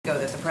ago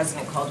that the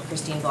president called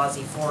Christine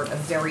Blasey Ford a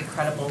very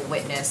credible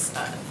witness,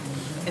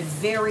 a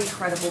very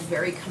credible,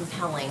 very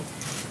compelling.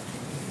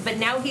 But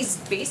now he's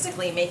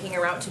basically making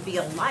her out to be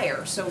a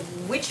liar. So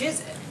which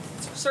is it?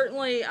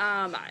 Certainly,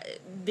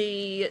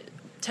 the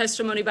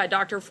testimony by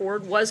Dr.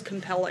 Ford was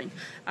compelling,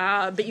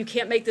 but you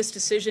can't make this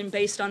decision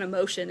based on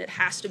emotion. It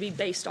has to be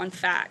based on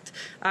fact.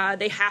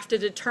 They have to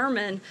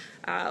determine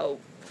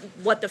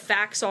what the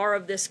facts are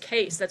of this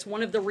case. That's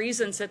one of the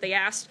reasons that they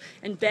asked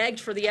and begged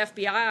for the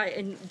FBI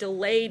and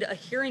delayed a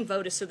hearing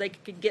vote is so they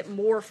could get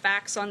more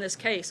facts on this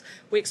case.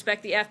 We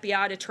expect the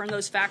FBI to turn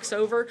those facts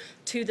over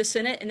to the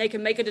Senate and they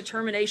can make a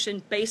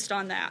determination based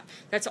on that.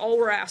 That's all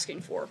we're asking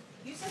for.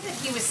 You said that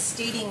he was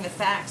stating the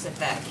facts at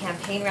that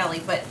campaign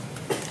rally, but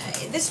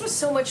this was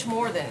so much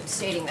more than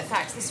stating the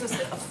facts. This was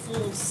a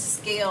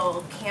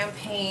full-scale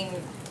campaign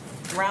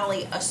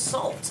rally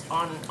assault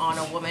on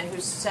a woman who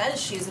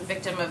says she's a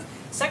victim of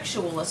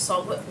sexual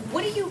assault.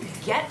 What do you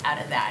get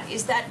out of that?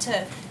 Is that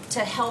to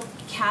help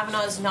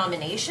Kavanaugh's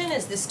nomination?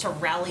 Is this to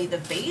rally the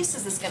base?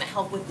 Is this going to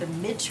help with the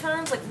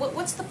midterms? Like,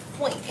 what's the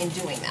point in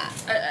doing that?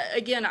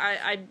 Again,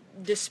 I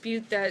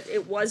dispute that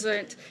it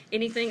wasn't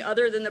anything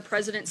other than the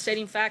president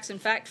stating facts. In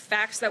fact,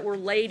 facts that were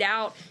laid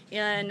out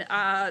in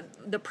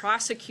the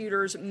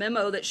prosecutor's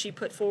memo that she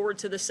put forward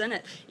to the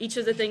Senate. Each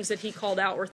of the things that he called out were